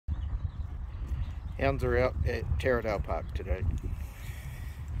Hounds are out at Taradale Park today.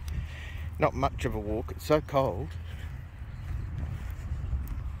 Not much of a walk, it's so cold.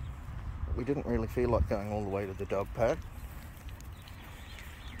 We didn't really feel like going all the way to the dog park.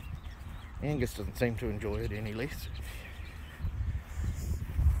 Angus doesn't seem to enjoy it any less.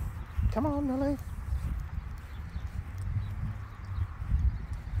 Come on, Millie.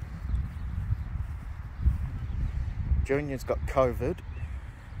 Junior's got COVID.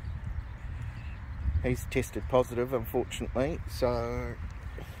 He's tested positive, unfortunately, so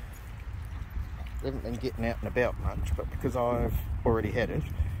we haven't been getting out and about much, but because I've already had it,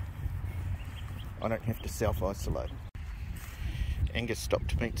 I don't have to self-isolate. Angus stopped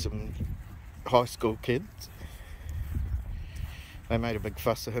to meet some high school kids. They made a big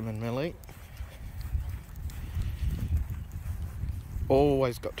fuss of him and Millie.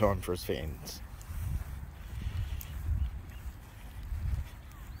 Always got time for his fans.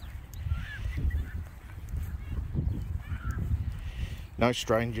 No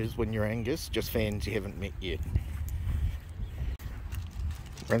strangers when you're Angus, just fans you haven't met yet.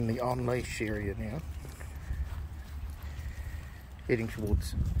 We're in the on-leash area now. Heading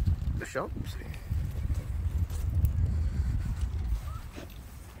towards the shops.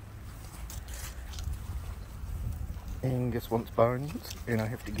 Angus wants bones, and I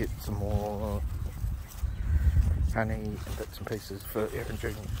have to get some more honey and bits and pieces for Aaron Jr.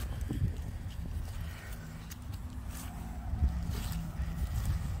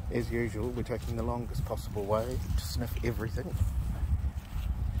 As usual, we're taking the longest possible way to sniff everything.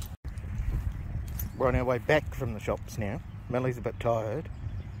 We're on our way back from the shops now. Millie's a bit tired.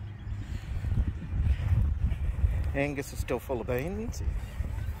 Angus is still full of beans.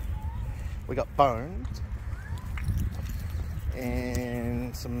 We got bones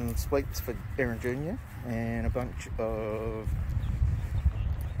and some sweets for Aaron Jr. and a bunch of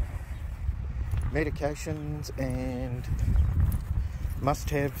medications and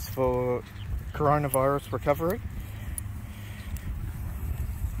must-haves for coronavirus recovery.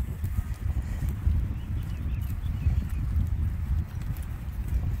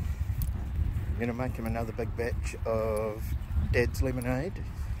 I'm going to make him another big batch of Dad's lemonade.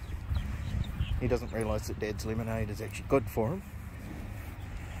 He doesn't realise that Dad's lemonade is actually good for him.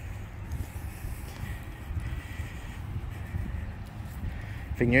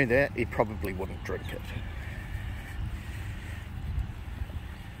 If he knew that, he probably wouldn't drink it.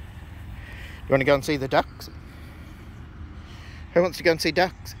 You want to go and see the ducks? Who wants to go and see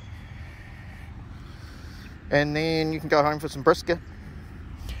ducks? And then you can go home for some brisket.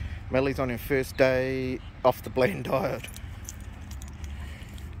 Millie's on her first day off the bland diet.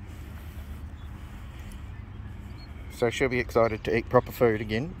 So she'll be excited to eat proper food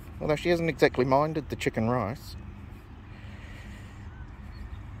again. Although she hasn't exactly minded the chicken rice.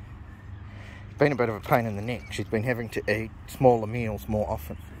 It's been a bit of a pain in the neck. She's been having to eat smaller meals more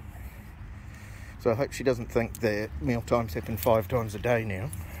often. So I hope she doesn't think that meal times happen 5 times a day now.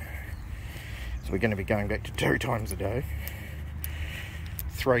 So we're going to be going back to 2 times a day.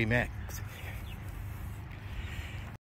 3 max.